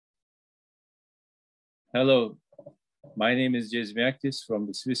Hello, my name is Cezmi Akdis from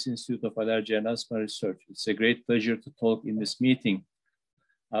the Swiss Institute of Allergy and Asthma Research. It's a great pleasure to talk in this meeting.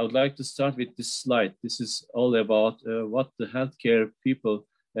 I would like to start with this slide. This is all about what the healthcare people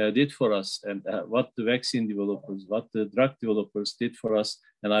did for us and what the vaccine developers, what the drug developers did for us.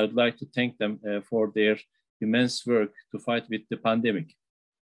 And I would like to thank them for their immense work to fight with the pandemic.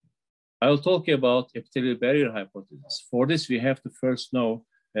 I will talk about epithelial barrier hypothesis. For this, we have to first know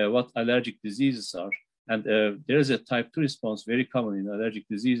what allergic diseases are. And there is a type 2 response very common in allergic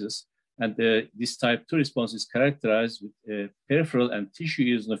diseases. And this type 2 response is characterized with peripheral and tissue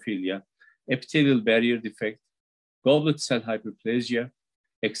eosinophilia, epithelial barrier defect, goblet cell hyperplasia,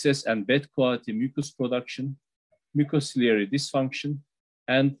 excess and bad quality mucus production, mucociliary dysfunction,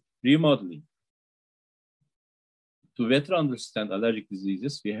 and remodeling. To better understand allergic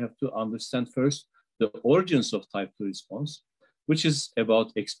diseases, we have to understand first the origins of type 2 response, which is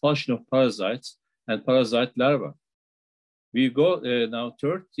about expulsion of parasites and parasite larvae. We go now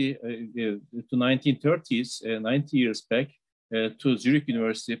to 1930s, 90 years back, to Zurich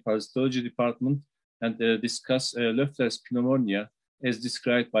University Parasitology Department and discuss Loeffler's pneumonia as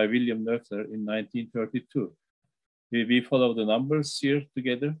described by William Loeffler in 1932. We follow the numbers here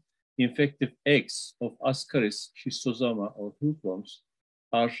together. Infective eggs of Ascaris schistosoma or hookworms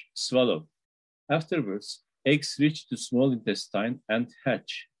are swallowed. Afterwards, eggs reach the small intestine and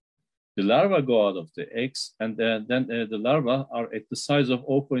hatch. The larvae go out of the eggs, and then the larvae are at the size of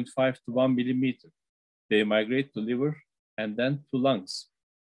 0.5 to 1 millimeter. They migrate to liver and then to lungs.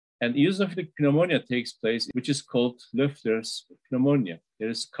 And eosinophilic pneumonia takes place, which is called Loeffler's pneumonia. There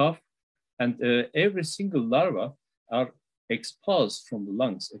is cough, and every single larva are expulsed from the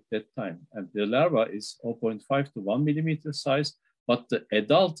lungs at that time. And the larva is 0.5 to 1 millimeter size, but the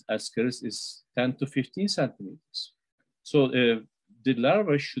adult Ascaris is 10 to 15 centimeters. So the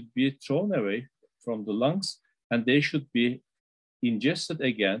larvae should be thrown away from the lungs, and they should be ingested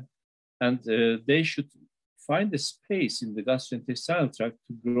again, and they should find a space in the gastrointestinal tract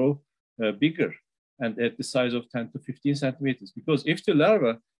to grow bigger and at the size of 10 to 15 centimeters. Because if the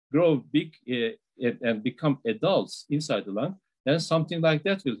larvae grow big and become adults inside the lung, then something like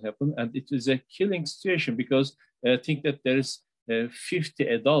that will happen, and it is a killing situation because think that there is 50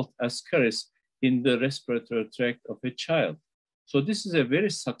 adult Ascaris in the respiratory tract of a child. So this is a very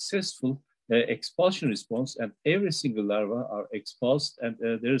successful expulsion response, and every single larva are expulsed, and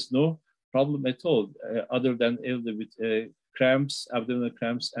there is no problem at all other than with cramps, abdominal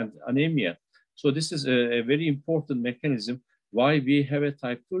cramps, and anemia. So this is a very important mechanism why we have a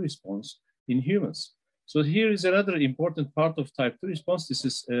type 2 response in humans. So here is another important part of type 2 response. This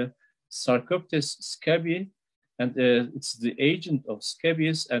is Sarcoptes scabiei, and it's the agent of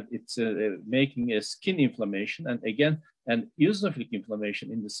scabies, and it's making a skin inflammation, and again, an eosinophilic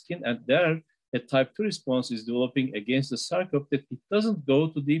inflammation in the skin, and there a type 2 response is developing against the sarcopte that it doesn't go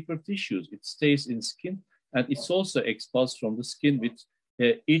to deeper tissues. It stays in skin, and it's also expulsed from the skin with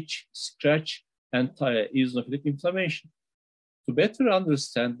itch, scratch, and eosinophilic inflammation. To better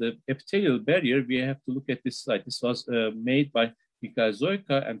understand the epithelial barrier, we have to look at this slide. This was made by Mikhail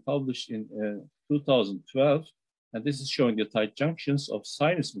Zoyka and published in 2012, and this is showing the tight junctions of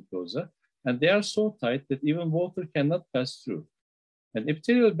sinus mucosa. And they are so tight that even water cannot pass through. And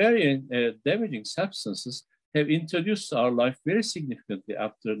epithelial barrier damaging substances have introduced to our life very significantly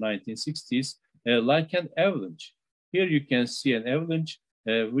after 1960s, like an avalanche. Here you can see an avalanche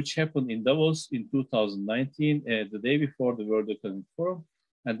which happened in Davos in 2019, the day before the World Economic Forum.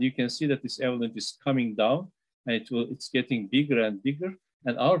 And you can see that this avalanche is coming down, and it's getting bigger and bigger.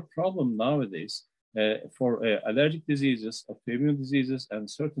 And our problem nowadays for allergic diseases, autoimmune diseases,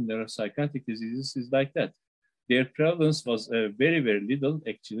 and certain neuropsychiatric diseases is like that. Their prevalence was very, very little,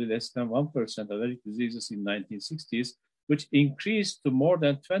 actually less than 1% allergic diseases in 1960s, which increased to more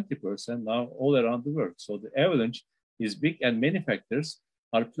than 20% now all around the world. So the avalanche is big, and many factors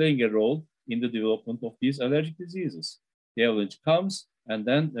are playing a role in the development of these allergic diseases. The avalanche comes and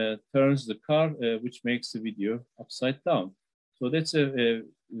then turns the car, which makes the video upside down. So that's a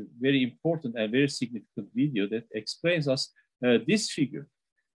very important and very significant video that explains us this figure.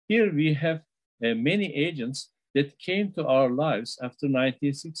 Here we have many agents that came to our lives after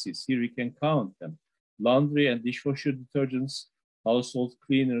 1960s. Here we can count them: laundry and dishwasher detergents, household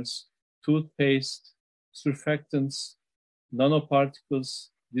cleaners, toothpaste, surfactants, nanoparticles,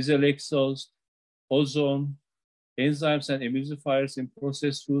 diesel exhaust, ozone, enzymes and emulsifiers in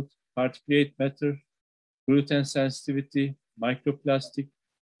processed food, particulate matter, gluten sensitivity, microplastic.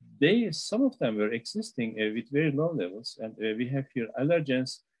 Some of them were existing with very low levels, and we have here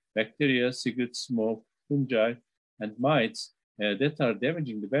allergens, bacteria, cigarette smoke, fungi, and mites that are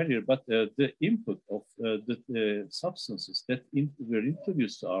damaging the barrier, but the input of the substances that were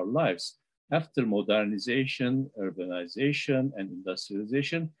introduced to our lives after modernization, urbanization, and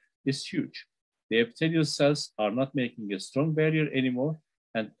industrialization is huge. The epithelial cells are not making a strong barrier anymore,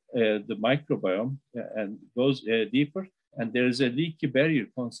 and the microbiome and goes deeper, and there is a leaky barrier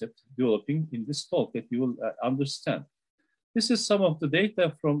concept developing in this talk that you will understand. This is some of the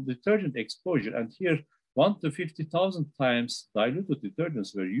data from detergent exposure, and here 1 to 50,000 times diluted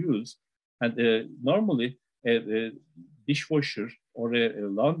detergents were used, and normally a dishwasher or a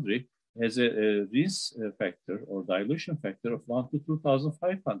laundry has a rinse factor or dilution factor of 1 to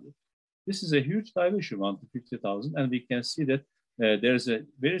 2,500. This is a huge dilution, 1 to 50,000, and we can see that there's a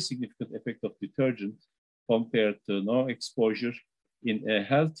very significant effect of detergent compared to no exposure in a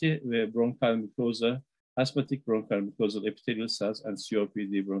healthy bronchial mucosa, asthmatic bronchial mucosal epithelial cells, and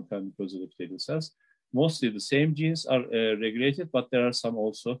COPD bronchial mucosal epithelial cells. Mostly the same genes are regulated, but there are some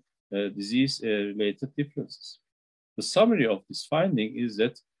also disease-related differences. The summary of this finding is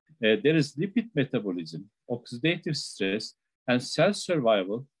that there is lipid metabolism, oxidative stress, and cell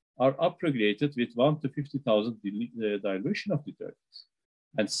survival are upregulated with 1 to 50,000 dilution of detergents.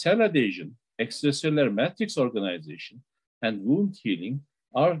 And cell adhesion, extracellular matrix organization, and wound healing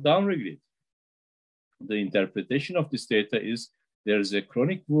are downregulated. The interpretation of this data is there is a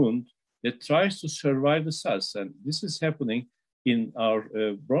chronic wound that tries to survive the cells, and this is happening in our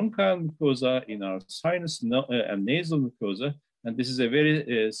bronchial mucosa, in our sinus and nasal mucosa, and this is a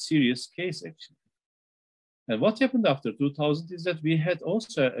very serious case actually. And what happened after 2000 is that we had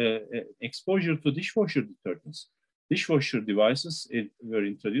also exposure to dishwasher detergents. Dishwasher devices were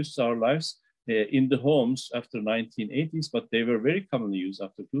introduced to our lives in the homes after 1980s, but they were very commonly used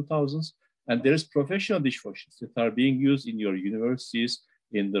after 2000s. And there's professional dishwashers that are being used in your universities,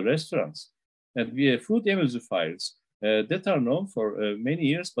 in the restaurants. And we have food emulsifiers that are known for many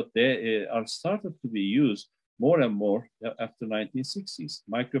years, but they are started to be used more and more after 1960s.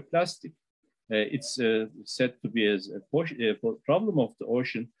 Microplastic. It's said to be as a problem of the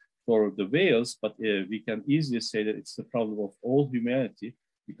ocean for the whales, but we can easily say that it's the problem of all humanity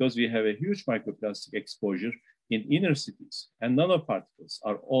because we have a huge microplastic exposure in inner cities. And nanoparticles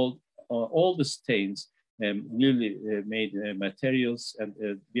are all the stains, newly made materials, and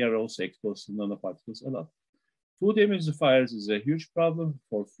we are also exposed to nanoparticles a lot. Food emulsifiers is a huge problem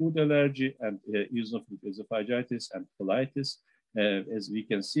for food allergy and eosinophilic esophagitis and colitis, as we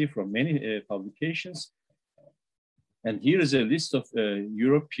can see from many publications. And here is a list of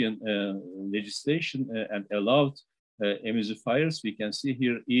European legislation and allowed emulsifiers. We can see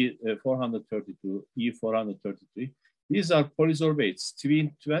here E432, E433. These are polysorbates,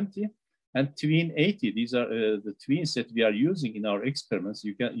 twin 20 and twin 80. These are the twins that we are using in our experiments.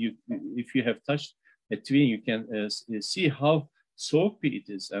 If you have touched a twin, you can see how soapy it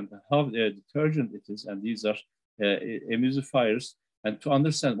is and how detergent it is. And these are emulsifiers. And to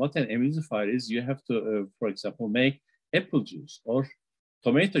understand what an emulsifier is, you have to, for example, make apple juice or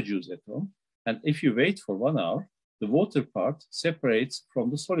tomato juice at home. And if you wait for 1 hour, the water part separates from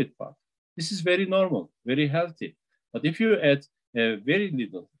the solid part. This is very normal, very healthy. But if you add very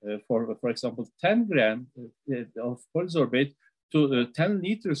little, for example, 10 grams of polysorbate to 10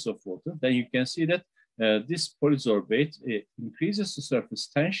 liters of water, then you can see that this polysorbate increases the surface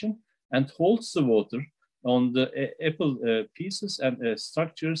tension and holds the water on the apple pieces and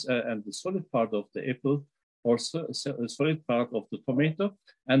structures and the solid part of the apple or solid part of the tomato,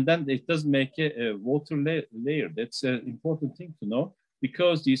 and then it does make a water layer. That's an important thing to know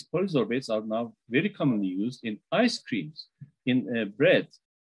because these polysorbates are now very commonly used in ice creams, in bread,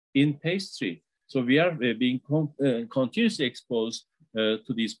 in pastry. So we are being continuously exposed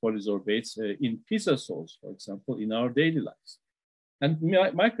to these polysorbates in pizza sauce, for example, in our daily lives. And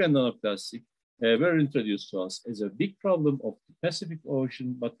micro and nanoplastic were introduced to us as a big problem of the Pacific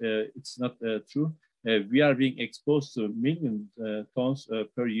Ocean, but it's not true. We are being exposed to million tons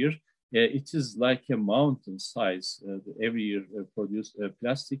per year. It is like a mountain size every year produced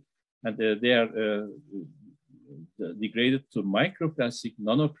plastic, and they are degraded to microplastic,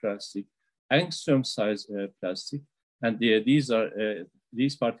 nanoplastic, angstrom size plastic, and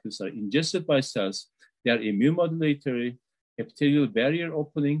these particles are ingested by cells. They are immune modulatory, epithelial barrier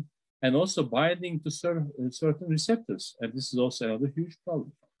opening, and also binding to certain receptors. And this is also another huge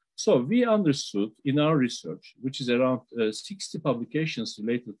problem. So we understood in our research, which is around 60 publications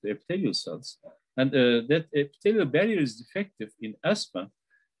related to epithelial cells, and that epithelial barrier is defective in asthma,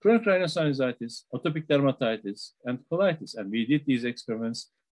 chronic rhinosinusitis, atopic dermatitis, and colitis. And we did these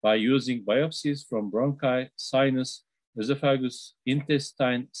experiments by using biopsies from bronchi, sinus, esophagus,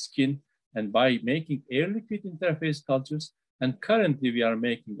 intestine, skin, and by making air liquid interface cultures. And currently we are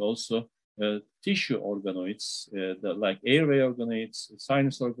making also tissue organoids, like airway organoids,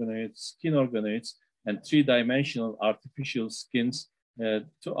 sinus organoids, skin organoids, and three-dimensional artificial skins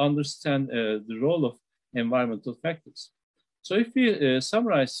to understand the role of environmental factors. So if we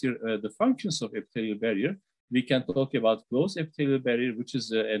summarize here the functions of epithelial barrier, we can talk about closed epithelial barrier, which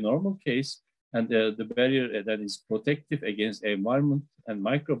is a normal case, and the barrier that is protective against environment and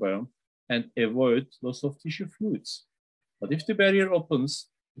microbiome and avoid loss of tissue fluids. But if the barrier opens,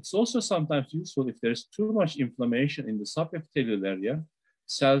 it's also sometimes useful if there's too much inflammation in the subepithelial area.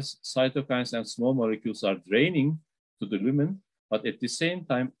 Cells, cytokines, and small molecules are draining to the lumen, but at the same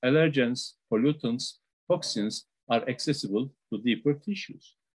time, allergens, pollutants, toxins are accessible to deeper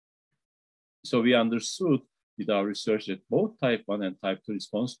tissues. So we understood with our research that both type 1 and type 2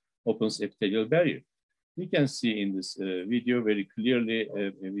 response opens epithelial barrier. We can see in this video very clearly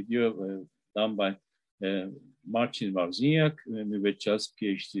a video done by Marcin Wawrzyniak, Mubecca's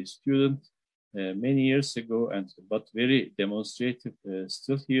PhD student, many years ago, but very demonstrative.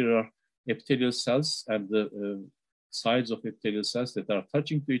 Still here are epithelial cells and the sides of epithelial cells that are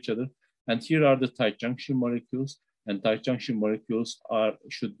touching to each other. And here are the tight junction molecules, and tight junction molecules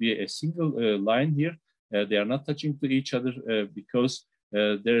should be a single line here. They are not touching to each other because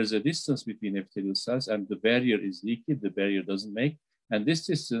there is a distance between epithelial cells and the barrier is leaky, the barrier doesn't make. And this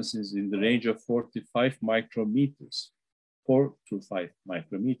distance is in the range of 4 to 5 micrometers, 4 to 5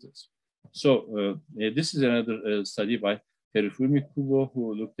 micrometers. So this is another study by Terufumi Kubo,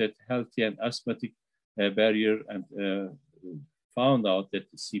 who looked at healthy and asthmatic barrier and found out that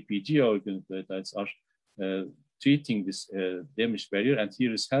the CpG organonucleotides are treating this damaged barrier. And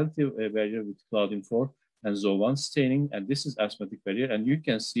here is healthy barrier with Claudin 4 and ZO1 staining, and this is asthmatic barrier. And you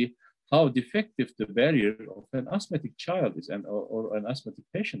can see how defective the barrier of an asthmatic child is or an asthmatic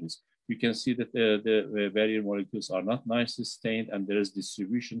patient is. You can see that the barrier molecules are not nicely stained, and there is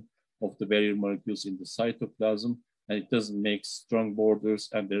distribution of the barrier molecules in the cytoplasm, and it doesn't make strong borders,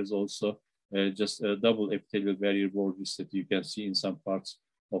 and there's also just a double epithelial barrier borders that you can see in some parts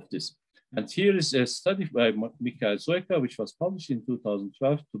of this. And here is a study by Mikhail Zoyka, which was published in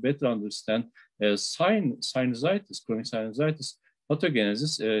 2012 to better understand sinusitis, chronic sinusitis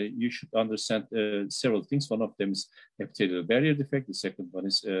pathogenesis. You should understand several things. One of them is epithelial barrier defect. The second one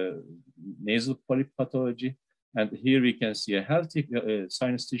is nasal polyp pathology. And here we can see a healthy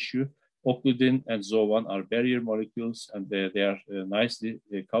sinus tissue. Occludin and ZO1 are barrier molecules, and they are nicely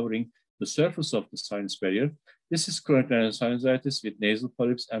covering the surface of the sinus barrier. This is chronic sinusitis with nasal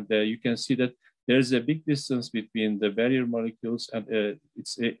polyps, and you can see that there is a big distance between the barrier molecules, and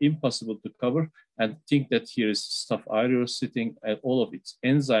it's impossible to cover. And think that here is Staph aureus sitting, and all of its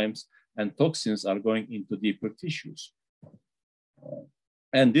enzymes and toxins are going into deeper tissues.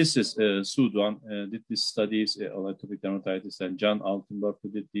 And this is Sudan did these studies on atopic dermatitis, and John Altenberg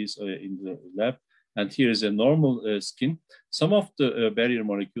did these in the lab. And here is a normal skin. Some of the barrier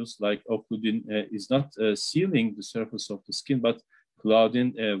molecules, like occludin, is not sealing the surface of the skin, but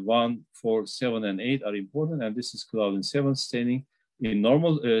Claudin 1, 4, 7, and 8 are important. And this is Claudin 7 staining in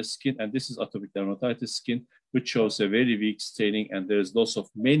normal skin. And this is atopic dermatitis skin, which shows a very weak staining. And there is loss of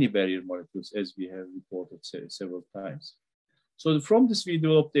many barrier molecules, as we have reported several times. So from this, we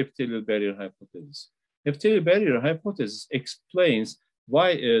developed the epithelial barrier hypothesis. Epithelial barrier hypothesis explains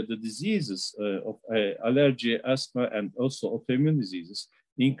why the diseases of allergy, asthma, and also autoimmune diseases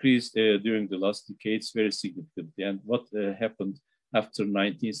increased during the last decades very significantly, and what happened after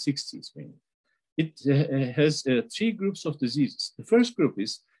 1960s mainly. It has 3 groups of diseases. The first group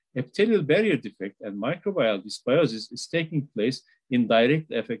is epithelial barrier defect and microbial dysbiosis is taking place in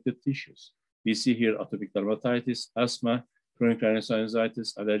directly affected tissues. We see here atopic dermatitis, asthma, chronic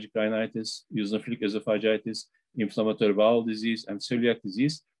rhinosinusitis, allergic rhinitis, eosinophilic esophagitis, inflammatory bowel disease, and celiac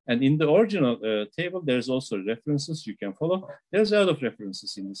disease. And in the original table, there's also references you can follow. There's a lot of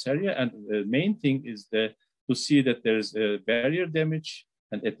references in this area. And the main thing is to see that there's barrier damage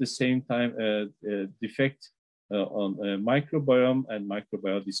and at the same time defect on microbiome and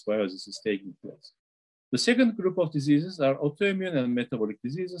microbial dysbiosis is taking place. The second group of diseases are autoimmune and metabolic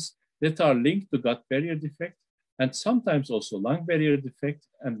diseases that are linked to gut barrier defect and sometimes also lung barrier defect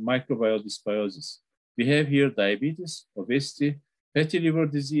and microbial dysbiosis. We have here diabetes, obesity, fatty liver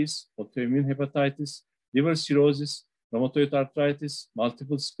disease, autoimmune hepatitis, liver cirrhosis, rheumatoid arthritis,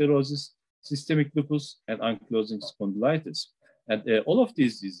 multiple sclerosis, systemic lupus, and ankylosing spondylitis. And all of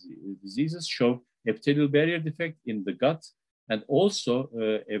these diseases show epithelial barrier defect in the gut and also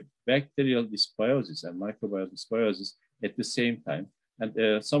a bacterial dysbiosis and microbial dysbiosis at the same time.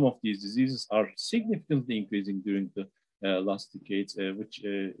 And some of these diseases are significantly increasing during the last decades, which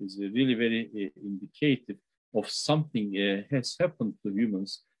is really very indicative of something has happened to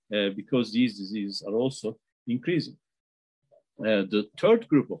humans because these diseases are also increasing. The third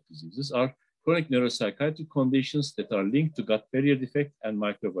group of diseases are chronic neuropsychiatric conditions that are linked to gut barrier defect and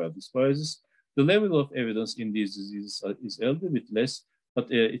microbial dysbiosis. The level of evidence in these diseases is a little bit less, but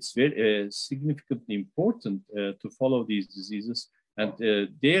it's very significantly important to follow these diseases. And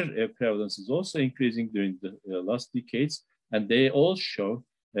their prevalence is also increasing during the last decades. And they all show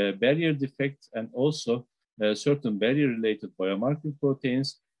barrier defects and also certain barrier-related biomarker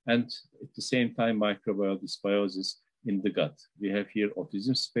proteins, and at the same time, microbial dysbiosis in the gut. We have here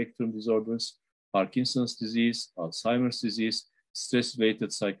autism spectrum disorders, Parkinson's disease, Alzheimer's disease,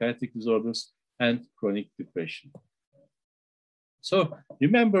 stress-related psychiatric disorders, and chronic depression. So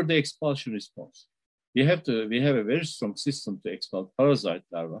remember the expulsion response. We have a very strong system to expel parasite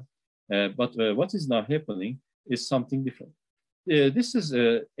larvae, but what is now happening is something different. This is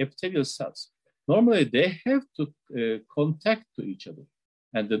epithelial cells. Normally, they have to contact to each other,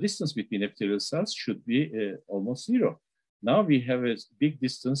 and the distance between epithelial cells should be almost zero. Now we have a big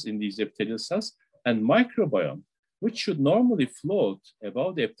distance in these epithelial cells, and microbiome, which should normally float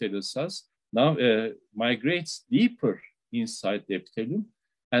above the epithelial cells, now migrates deeper inside the epithelium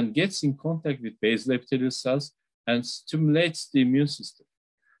and gets in contact with basal epithelial cells and stimulates the immune system.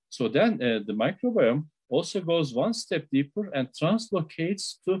 So then the microbiome also goes one step deeper and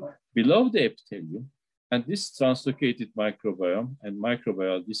translocates to below the epithelium. And this translocated microbiome and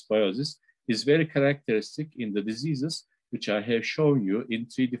microbial dysbiosis is very characteristic in the diseases which I have shown you in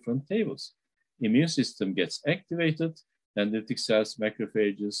 3 different tables. Immune system gets activated, dendritic cells,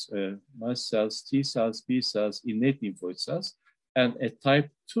 macrophages, mast cells, T cells, B cells, innate lymphoid cells, and a type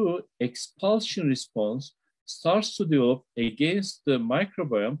 2 expulsion response starts to develop against the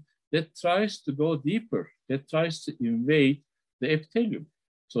microbiome that tries to go deeper, that tries to invade the epithelium.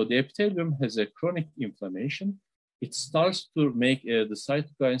 So the epithelium has a chronic inflammation. It starts to make the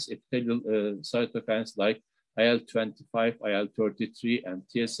cytokines, epithelial cytokines like IL-25, IL-33, and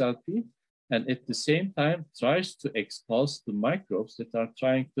TSLP, and at the same time tries to expulse the microbes that are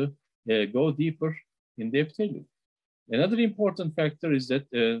trying to go deeper in the epithelium. Another important factor is that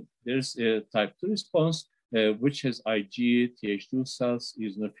there's a type 2 response, which has Ig, Th2 cells,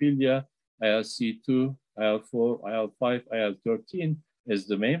 eosinophilia, ILC2, IL4, IL5, IL13 as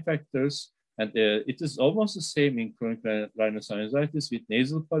the main factors. And it is almost the same in chronic rhinosinusitis with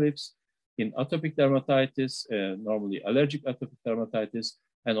nasal polyps, in atopic dermatitis, normally allergic atopic dermatitis,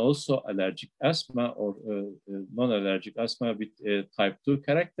 and also allergic asthma or non-allergic asthma with type 2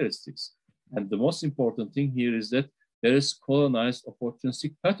 characteristics. And the most important thing here is that there is colonized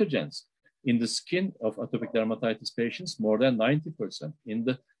opportunistic pathogens in the skin of atopic dermatitis patients, more than 90%. In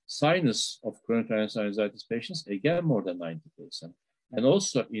the sinus of chronic rhinosinusitis patients, again, more than 90%. And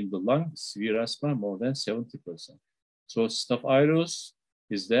also in the lung, severe asthma, more than 70%. So Staph aureus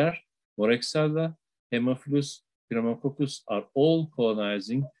is there, Moraxella, Haemophilus, Pneumococcus are all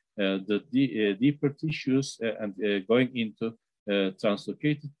colonizing the deeper tissues and going into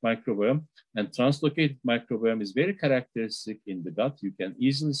translocated microbiome. And translocated microbiome is very characteristic in the gut. You can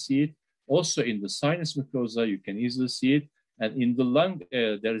easily see it. Also in the sinus mucosa, you can easily see it. And in the lung,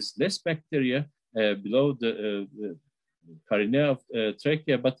 there is less bacteria below the carinea of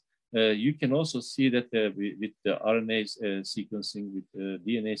trachea, but you can also see that with the RNA sequencing, with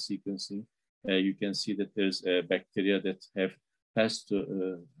DNA sequencing, you can see that there's bacteria that have passed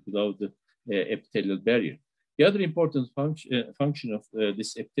below the epithelial barrier. The other important function of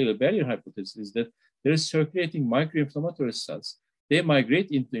this epithelial barrier hypothesis is that there is circulating microinflammatory cells. They migrate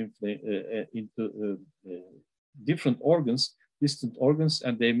into different organs, distant organs,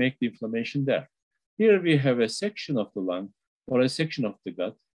 and they make the inflammation there. Here we have a section of the lung or a section of the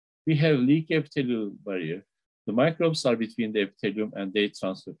gut. We have leaky epithelial barrier. The microbes are between the epithelium and they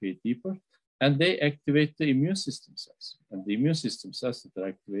translocate deeper, and they activate the immune system cells. And the immune system cells that are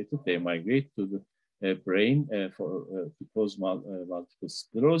activated, they migrate to the brain to cause multiple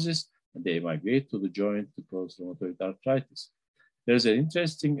sclerosis, and they migrate to the joint to cause rheumatoid arthritis. There's an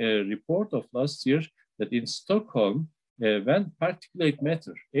interesting report of last year that in Stockholm, when particulate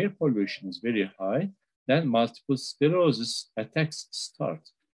matter, air pollution is very high, then multiple sclerosis attacks start.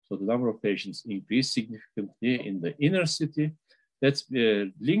 So the number of patients increase significantly in the inner city. That's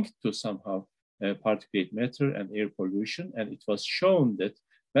linked to somehow particulate matter and air pollution. And it was shown that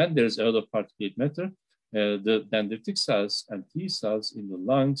when there's a lot of particulate matter, the dendritic cells and T cells in the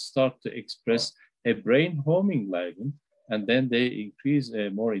lungs start to express a brain homing ligand, and then they increase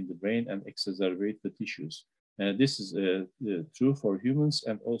more in the brain and exacerbate the tissues. This is true for humans,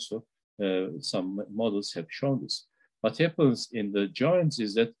 and also some models have shown this. What happens in the joints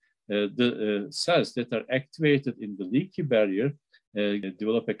is that the cells that are activated in the leaky barrier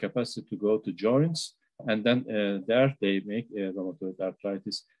develop a capacity to go to joints, and then there they make rheumatoid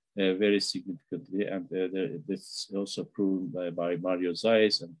arthritis very significantly, and that's also proven by Mario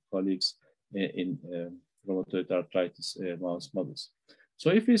Zayas and colleagues in rheumatoid arthritis mouse models. So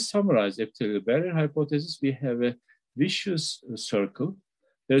if we summarize epithelial barrier hypothesis, we have a vicious circle.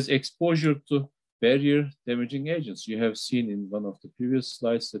 There's exposure to barrier damaging agents. You have seen in one of the previous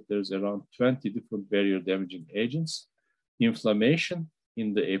slides that there's around 20 different barrier damaging agents. Inflammation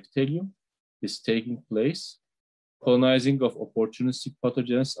in the epithelium is taking place. Colonizing of opportunistic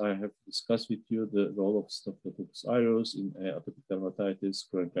pathogens. I have discussed with you the role of Staphylococcus aureus in atopic dermatitis,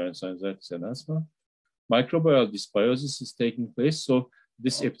 chronic rhinosinusitis, and asthma. Microbial dysbiosis is taking place. So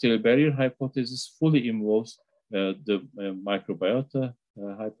this epithelial barrier hypothesis fully involves the microbiota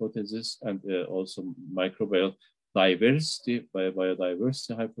hypothesis and also microbial diversity,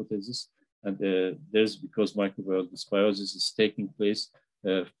 biodiversity hypothesis. And there's, because microbial dysbiosis is taking place,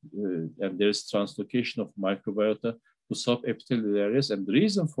 and there's translocation of microbiota to subepithelial areas. And the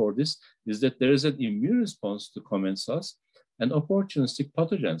reason for this is that there is an immune response to commensals and opportunistic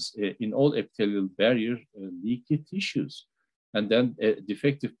pathogens in all epithelial barrier leaky tissues. And then a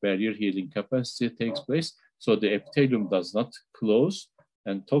defective barrier healing capacity takes place. So the epithelium does not close,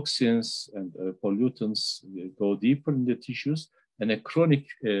 and toxins and pollutants go deeper in the tissues, and a chronic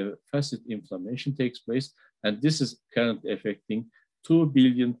facet inflammation takes place. And this is currently affecting 2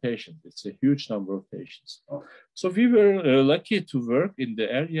 billion patients. It's a huge number of patients. So we were lucky to work in the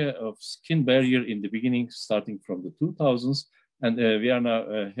area of skin barrier in the beginning, starting from the 2000s. And we are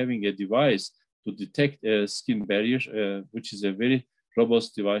now having a device to detect skin barrier, which is a very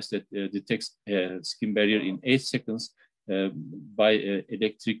robust device that detects skin barrier in 8 seconds by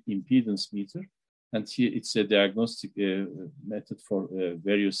electric impedance meter. And here it's a diagnostic method for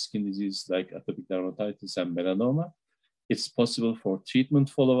various skin diseases like atopic dermatitis and melanoma. It's possible for treatment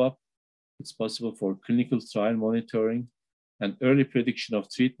follow-up. It's possible for clinical trial monitoring and early prediction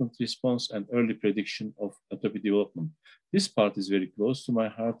of treatment response and early prediction of atopic development. This part is very close to my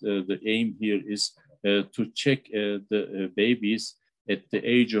heart. The aim here is to check the babies at the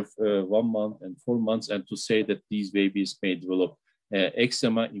age of 1 month and 4 months, and to say that these babies may develop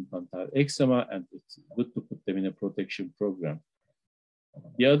eczema, infantile eczema, and it's good to put them in a protection program.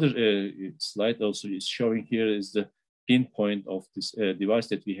 The other slide also is showing here is the pinpoint of this device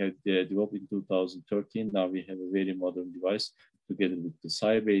that we have developed in 2013. Now we have a very modern device together with the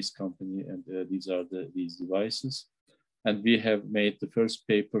Sybase company, and these are these devices. And we have made the first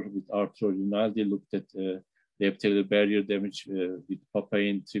paper with Arturo Rinaldi, looked at the epithelial barrier damage with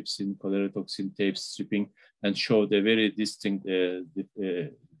papain, trypsin, cholerotoxin, tape stripping, and showed a very distinct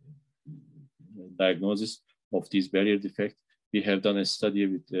diagnosis of this barrier defect. We have done a study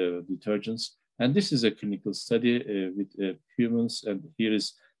with detergents, and this is a clinical study with humans, and here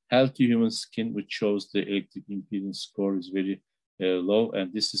is healthy human skin, which shows the electric impedance score is very low,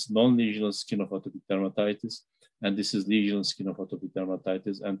 and this is non-lesional skin of atopic dermatitis, and this is lesional skin of atopic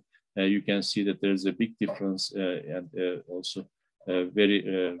dermatitis, and you can see that there is a big difference and also a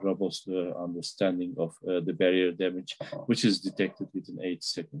very robust understanding of the barrier damage, which is detected within 8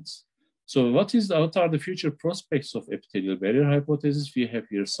 seconds. So what are the future prospects of epithelial barrier hypothesis? We have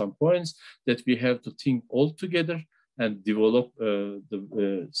here some points that we have to think all together and develop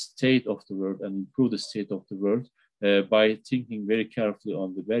the state of the world and improve the state of the world by thinking very carefully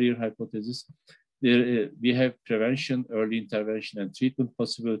on the barrier hypothesis. We have prevention, early intervention, and treatment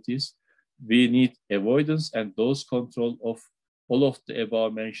possibilities. We need avoidance and dose control of all of the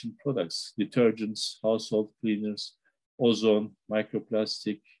above mentioned products: detergents, household cleaners, ozone,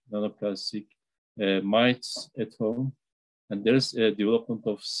 microplastic, nanoplastic, mites at home. And there's a development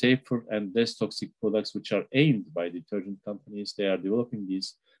of safer and less toxic products which are aimed by detergent companies. They are developing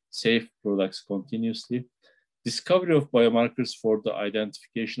these safe products continuously. Discovery of biomarkers for the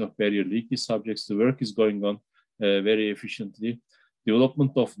identification of barrier leaky subjects. The work is going on very efficiently.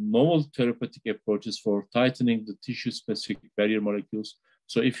 Development of novel therapeutic approaches for tightening the tissue-specific barrier molecules.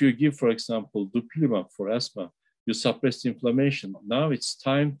 So if you give, for example, dupilumab for asthma, you suppress the inflammation. Now it's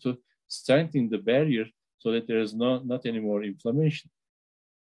time to strengthen the barrier so that there is not any more inflammation.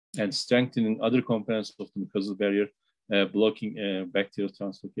 And strengthening other components of the mucosal barrier, blocking bacterial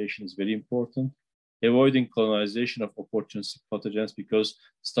translocation is very important. Avoiding colonization of opportunistic pathogens, because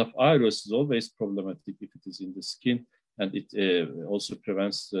Staph aureus is always problematic if it is in the skin, and it also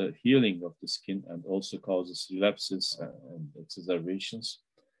prevents the healing of the skin and also causes relapses and exacerbations.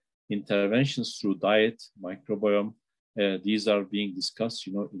 Interventions through diet, microbiome, these are being discussed,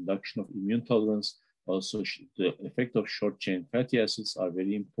 induction of immune tolerance, Also, the effect of short-chain fatty acids are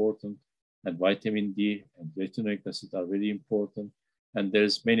very important, and vitamin D and retinoic acid are very important. And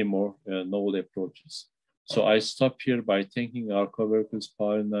there's many more novel approaches. So I stop here by thanking our coworkers,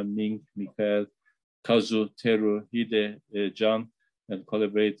 Paulina, Ming, Mikael, Kazu, Teru, Hide, John, and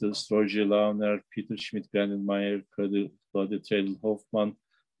collaborators, Roger Launer, Peter Schmidt, Brandon Meyer, Claudia Tredel Hoffman,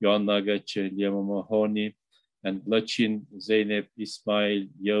 Johan Nagache, Liam Mahoney, and Lachin, Zeynep, Ismail,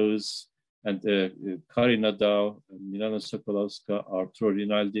 Yağız, and Karina Dao, Milana Sokolovska, Arturo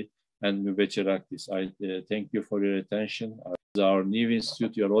Rinaldi, and Mübecer Akdis. I thank you for your attention. Our new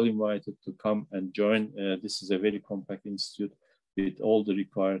institute, you're all invited to come and join. This is a very compact institute with all the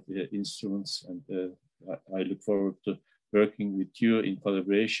required instruments, and I look forward to working with you in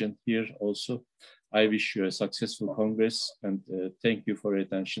collaboration here also. I wish you a successful Congress, and thank you for your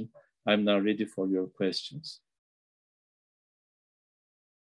attention. I'm now ready for your questions.